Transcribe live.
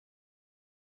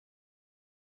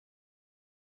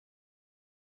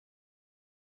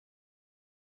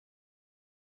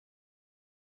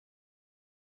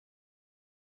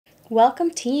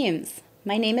Welcome teams!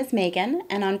 My name is Megan,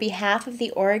 and on behalf of the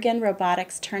Oregon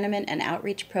Robotics Tournament and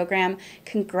Outreach Program,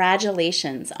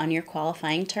 congratulations on your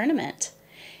qualifying tournament.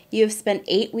 You have spent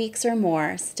 8 weeks or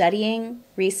more studying,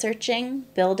 researching,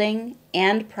 building,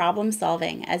 and problem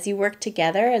solving as you work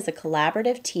together as a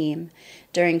collaborative team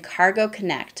during Cargo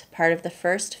Connect, part of the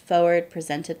first Forward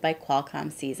presented by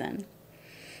Qualcomm season.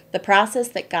 The process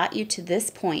that got you to this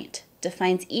point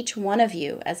defines each one of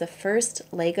you as a first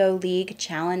LEGO League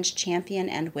Challenge champion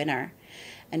and winner,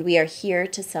 and we are here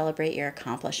to celebrate your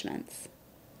accomplishments.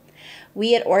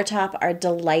 We at ORTOP are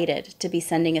delighted to be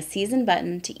sending a season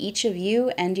button to each of you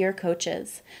and your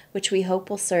coaches, which we hope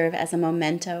will serve as a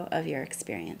memento of your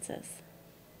experiences.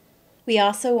 We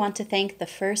also want to thank the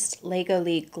first LEGO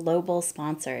League global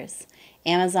sponsors,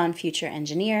 Amazon Future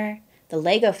Engineer, the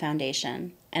LEGO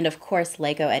Foundation, and of course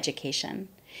LEGO Education,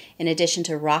 in addition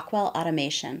to Rockwell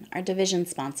Automation, our division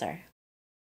sponsor.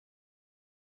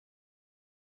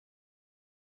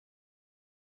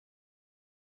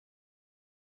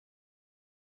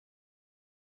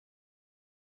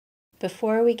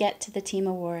 Before we get to the team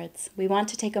awards, we want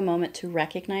to take a moment to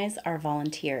recognize our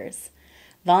volunteers.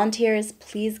 Volunteers,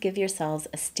 please give yourselves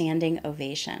a standing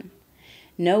ovation.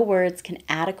 No words can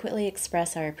adequately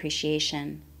express our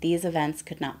appreciation. These events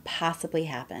could not possibly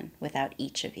happen without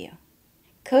each of you.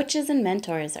 Coaches and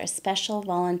mentors are special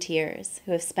volunteers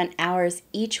who have spent hours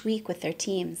each week with their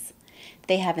teams.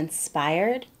 They have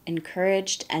inspired,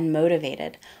 encouraged, and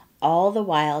motivated, all the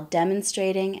while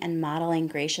demonstrating and modeling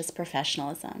gracious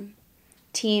professionalism.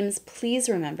 Teams, please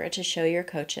remember to show your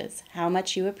coaches how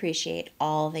much you appreciate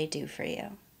all they do for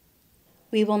you.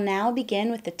 We will now begin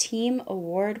with the team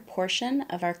award portion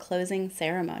of our closing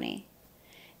ceremony.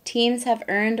 Teams have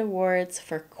earned awards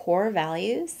for core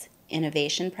values,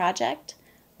 innovation project,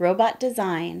 robot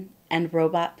design, and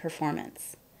robot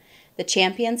performance. The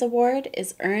Champions Award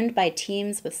is earned by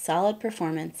teams with solid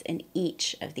performance in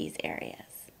each of these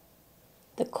areas.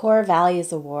 The Core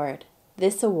Values Award.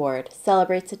 This award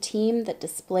celebrates a team that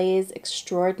displays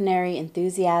extraordinary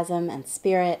enthusiasm and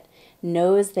spirit,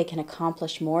 knows they can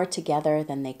accomplish more together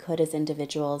than they could as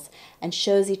individuals, and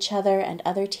shows each other and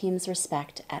other teams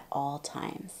respect at all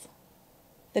times.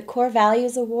 The Core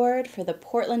Values Award for the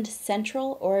Portland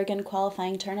Central Oregon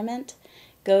Qualifying Tournament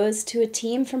goes to a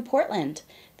team from Portland,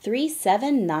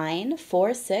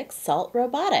 37946 SALT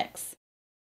Robotics.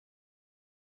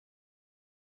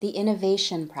 The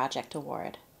Innovation Project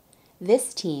Award.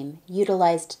 This team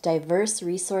utilized diverse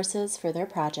resources for their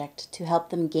project to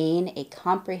help them gain a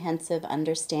comprehensive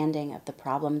understanding of the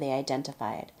problem they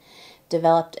identified,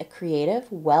 developed a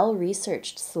creative,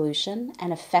 well-researched solution,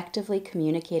 and effectively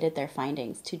communicated their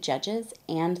findings to judges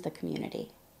and the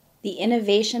community. The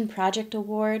Innovation Project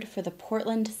Award for the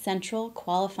Portland Central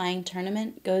Qualifying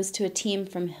Tournament goes to a team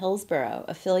from Hillsboro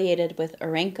affiliated with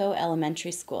Orenco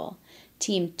Elementary School,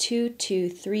 Team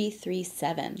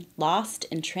 22337, Lost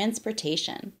in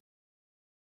Transportation.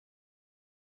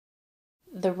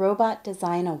 The Robot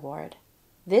Design Award.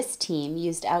 This team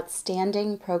used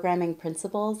outstanding programming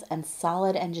principles and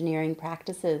solid engineering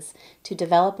practices to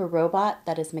develop a robot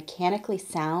that is mechanically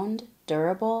sound,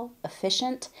 durable,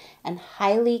 efficient, and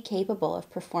highly capable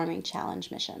of performing challenge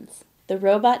missions. The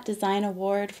Robot Design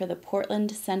Award for the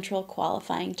Portland Central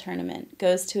Qualifying Tournament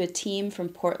goes to a team from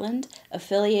Portland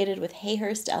affiliated with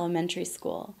Hayhurst Elementary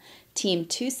School, Team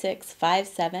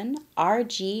 2657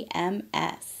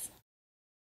 RGMS.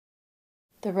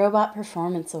 The Robot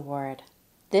Performance Award.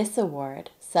 This award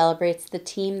celebrates the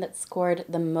team that scored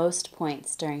the most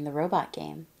points during the robot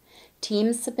game.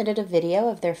 Teams submitted a video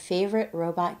of their favorite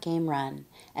robot game run,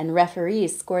 and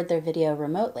referees scored their video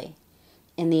remotely.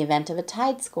 In the event of a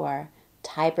tied score,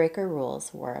 tiebreaker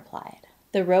rules were applied.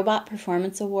 The Robot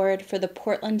Performance Award for the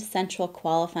Portland Central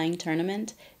Qualifying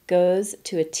Tournament goes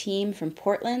to a team from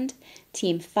Portland,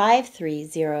 Team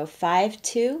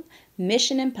 53052,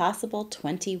 Mission Impossible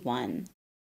 21.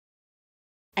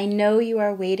 I know you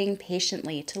are waiting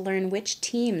patiently to learn which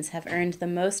teams have earned the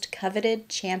most coveted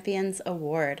Champions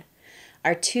Award.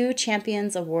 Our 2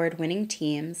 Champions Award-winning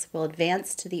teams will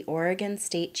advance to the Oregon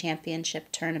State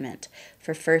Championship Tournament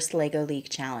for First LEGO League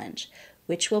Challenge,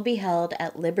 which will be held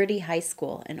at Liberty High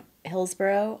School in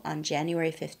Hillsboro on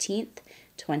January 15th,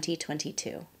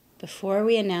 2022. Before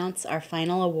we announce our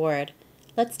final award,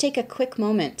 let's take a quick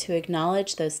moment to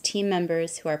acknowledge those team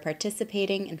members who are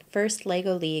participating in First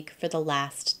LEGO League for the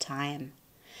last time.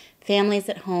 Families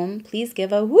at home, please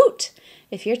give a woot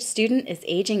if your student is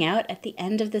aging out at the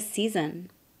end of the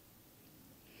season.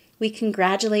 We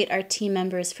congratulate our team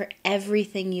members for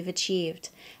everything you've achieved,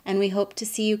 and we hope to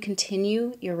see you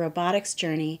continue your robotics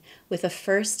journey with a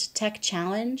FIRST Tech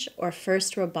Challenge or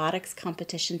FIRST Robotics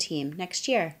Competition team next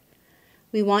year.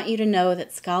 We want you to know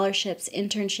that scholarships,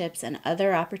 internships, and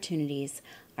other opportunities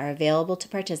are available to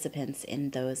participants in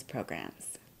those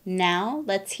programs. Now,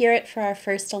 let's hear it for our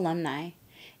FIRST alumni.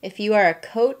 If you are a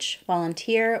coach,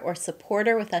 volunteer, or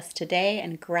supporter with us today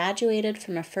and graduated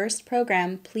from a FIRST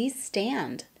program, please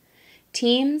stand.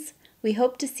 Teams, we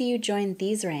hope to see you join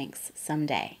these ranks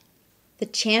someday. The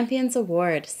Champions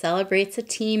Award celebrates a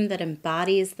team that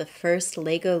embodies the FIRST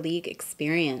LEGO League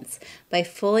experience by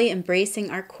fully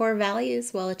embracing our core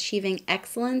values while achieving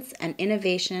excellence and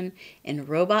innovation in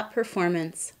robot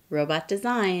performance, robot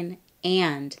design,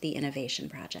 and the Innovation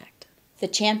Project. The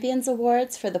Champions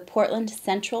Awards for the Portland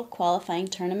Central Qualifying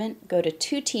Tournament go to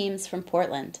 2 teams from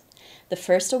Portland. The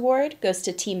first award goes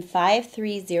to Team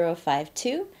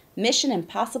 53052, Mission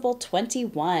Impossible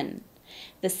 21.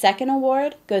 The second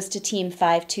award goes to Team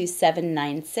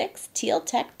 52796, Teal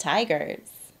Tech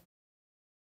Tigers.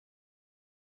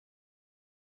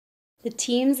 The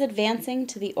teams advancing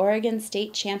to the Oregon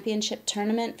State Championship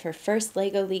Tournament for FIRST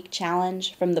LEGO League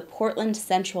Challenge from the Portland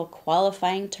Central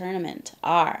Qualifying Tournament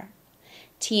are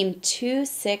Team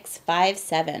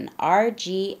 2657,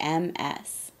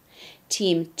 RGMS,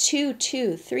 Team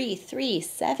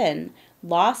 22337,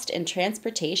 Lost in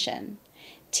Transportation,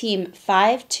 Team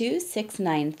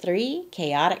 52693,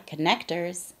 Chaotic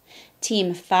Connectors,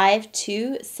 Team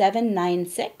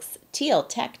 52796, Teal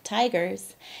Tech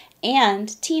Tigers,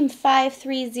 and Team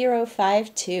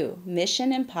 53052,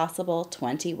 Mission Impossible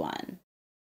 21.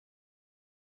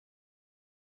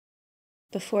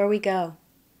 Before we go,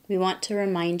 we want to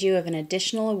remind you of an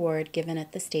additional award given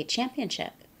at the state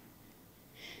championship.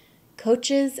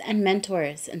 Coaches and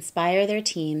mentors inspire their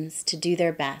teams to do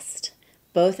their best,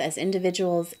 both as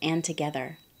individuals and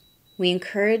together. We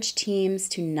encourage teams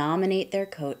to nominate their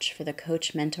coach for the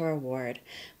Coach Mentor Award,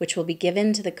 which will be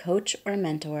given to the coach or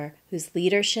mentor whose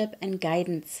leadership and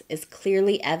guidance is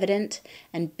clearly evident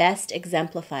and best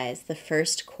exemplifies the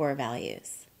FIRST core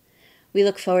values. We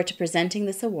look forward to presenting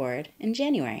this award in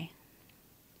January.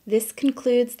 This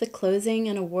concludes the closing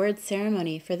and awards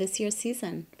ceremony for this year's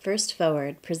season, First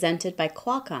Forward, presented by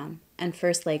Qualcomm and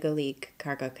FIRST LEGO League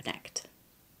Cargo Connect.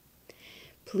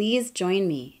 Please join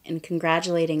me in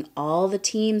congratulating all the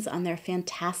teams on their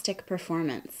fantastic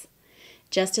performance.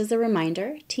 Just as a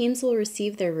reminder, teams will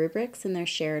receive their rubrics in their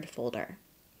shared folder.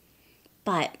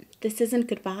 But this isn't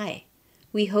goodbye.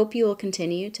 We hope you will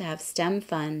continue to have STEM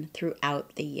fun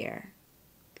throughout the year.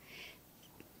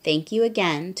 Thank you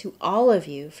again to all of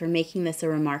you for making this a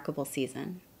remarkable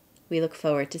season. We look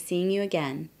forward to seeing you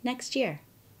again next year.